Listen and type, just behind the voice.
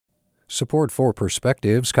Support for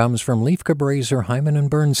Perspectives comes from Leif Cabraser, Hyman and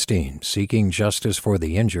Bernstein, seeking justice for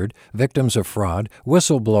the injured, victims of fraud,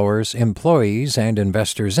 whistleblowers, employees, and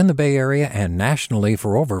investors in the Bay Area and nationally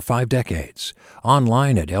for over 5 decades.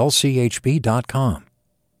 Online at lchb.com.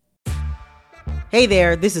 Hey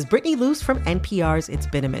there, this is Brittany Luce from NPR's It's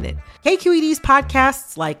Been a Minute. KQED's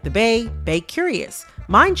podcasts like The Bay, Bay Curious,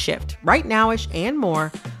 Mind Shift, Right Nowish, and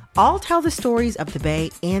more all tell the stories of the Bay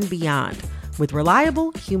and beyond with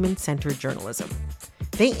reliable, human-centered journalism.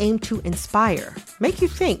 They aim to inspire, make you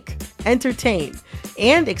think, entertain,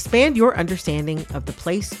 and expand your understanding of the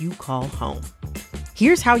place you call home.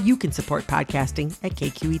 Here's how you can support podcasting at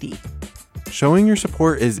KQED. Showing your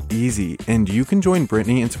support is easy, and you can join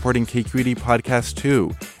Brittany in supporting KQED Podcast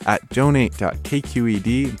too at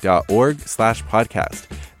donate.kqed.org/podcast.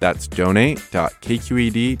 That's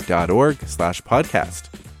donate.kqed.org/podcast.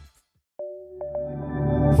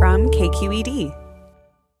 From KQED.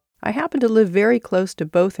 I happen to live very close to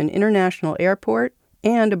both an international airport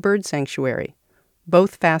and a bird sanctuary.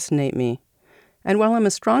 Both fascinate me. And while I'm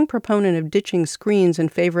a strong proponent of ditching screens in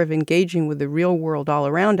favor of engaging with the real world all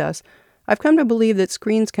around us, I've come to believe that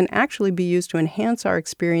screens can actually be used to enhance our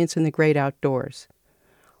experience in the great outdoors.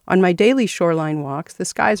 On my daily shoreline walks, the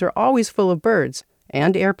skies are always full of birds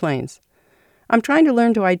and airplanes. I'm trying to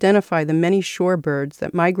learn to identify the many shorebirds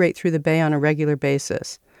that migrate through the bay on a regular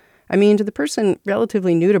basis. I mean, to the person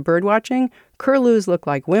relatively new to birdwatching, curlews look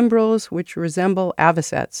like whimbrels, which resemble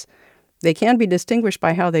avocets. They can be distinguished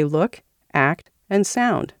by how they look, act, and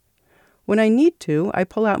sound. When I need to, I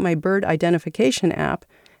pull out my bird identification app,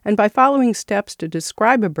 and by following steps to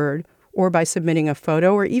describe a bird, or by submitting a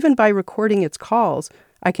photo, or even by recording its calls,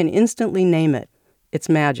 I can instantly name it. It's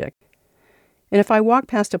magic. And if I walk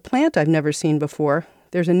past a plant I've never seen before,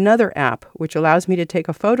 there's another app which allows me to take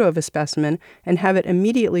a photo of a specimen and have it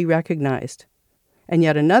immediately recognized. And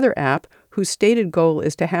yet another app, whose stated goal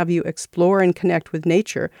is to have you explore and connect with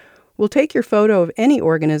nature, will take your photo of any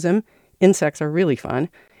organism, insects are really fun,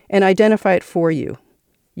 and identify it for you.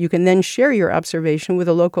 You can then share your observation with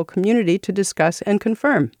a local community to discuss and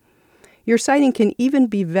confirm. Your sighting can even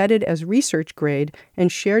be vetted as research grade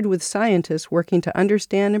and shared with scientists working to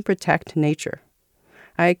understand and protect nature.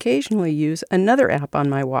 I occasionally use another app on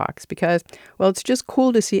my walks because, well, it's just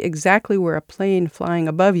cool to see exactly where a plane flying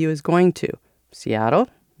above you is going to. Seattle,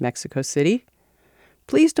 Mexico City.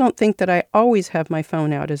 Please don't think that I always have my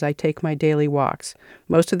phone out as I take my daily walks.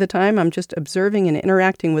 Most of the time, I'm just observing and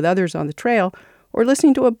interacting with others on the trail or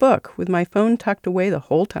listening to a book with my phone tucked away the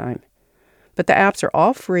whole time. But the apps are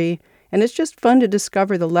all free, and it's just fun to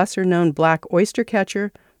discover the lesser-known black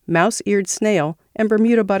oystercatcher, mouse-eared snail, and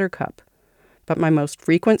Bermuda buttercup. But my most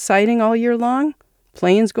frequent sighting all year long?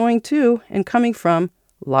 Planes going to and coming from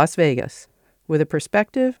Las Vegas. With a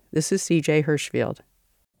perspective, this is CJ Hirschfield.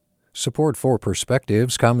 Support for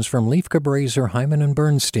Perspectives comes from Leif Cabraser, Hyman and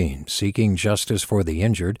Bernstein, seeking justice for the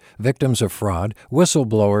injured, victims of fraud,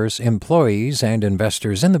 whistleblowers, employees, and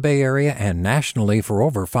investors in the Bay Area and nationally for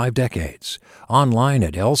over 5 decades. Online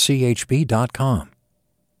at lchb.com.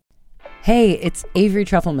 Hey, it's Avery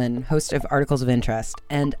Trufelman, host of Articles of Interest,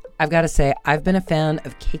 and I've got to say, I've been a fan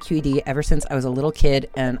of KQED ever since I was a little kid,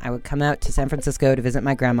 and I would come out to San Francisco to visit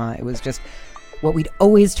my grandma. It was just what we'd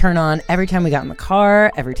always turn on every time we got in the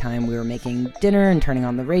car, every time we were making dinner and turning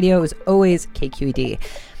on the radio. It was always KQED.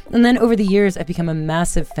 And then over the years, I've become a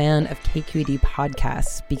massive fan of KQED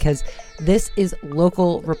podcasts because this is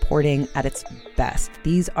local reporting at its best.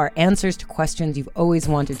 These are answers to questions you've always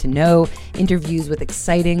wanted to know, interviews with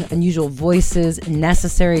exciting, unusual voices,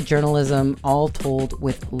 necessary journalism, all told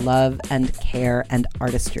with love and care and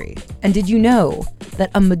artistry. And did you know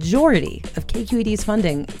that a majority of KQED's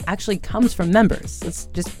funding actually comes from members? It's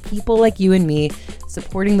just people like you and me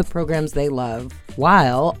supporting the programs they love,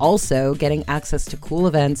 while also getting access to cool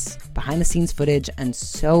events, behind-the-scenes footage, and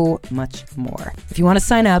so much more. If you want to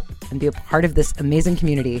sign up and be a part of this amazing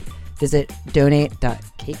community, visit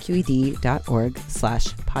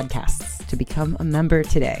donate.kqed.org/podcasts to become a member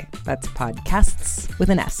today. That's podcasts with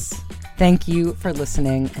an S. Thank you for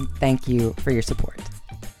listening, and thank you for your support.